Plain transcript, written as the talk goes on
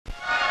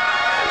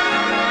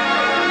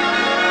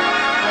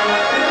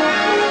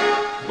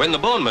When the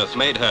Bournemouth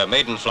made her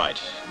maiden flight,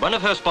 one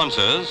of her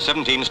sponsors,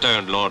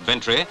 17-stone Lord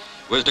Ventry,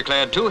 was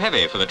declared too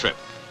heavy for the trip.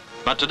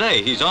 But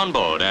today he's on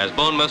board as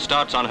Bournemouth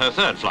starts on her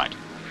third flight.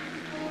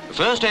 The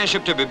first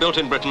airship to be built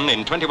in Britain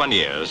in 21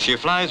 years, she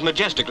flies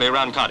majestically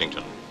around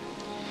Cardington.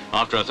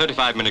 After a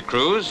 35-minute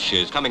cruise,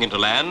 she's coming into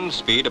land,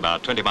 speed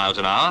about 20 miles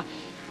an hour,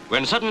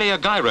 when suddenly a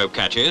guy rope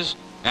catches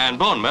and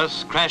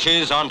Bournemouth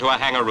crashes onto a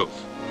hangar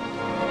roof.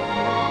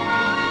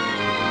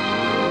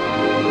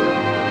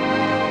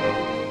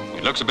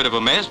 It looks a bit of a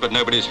mess, but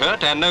nobody's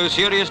hurt and no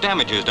serious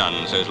damage is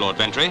done, says Lord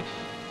Ventry,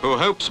 who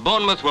hopes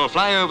Bournemouth will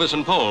fly over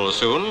St. Paul's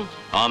soon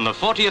on the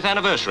 40th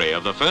anniversary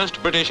of the first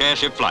British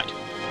airship flight.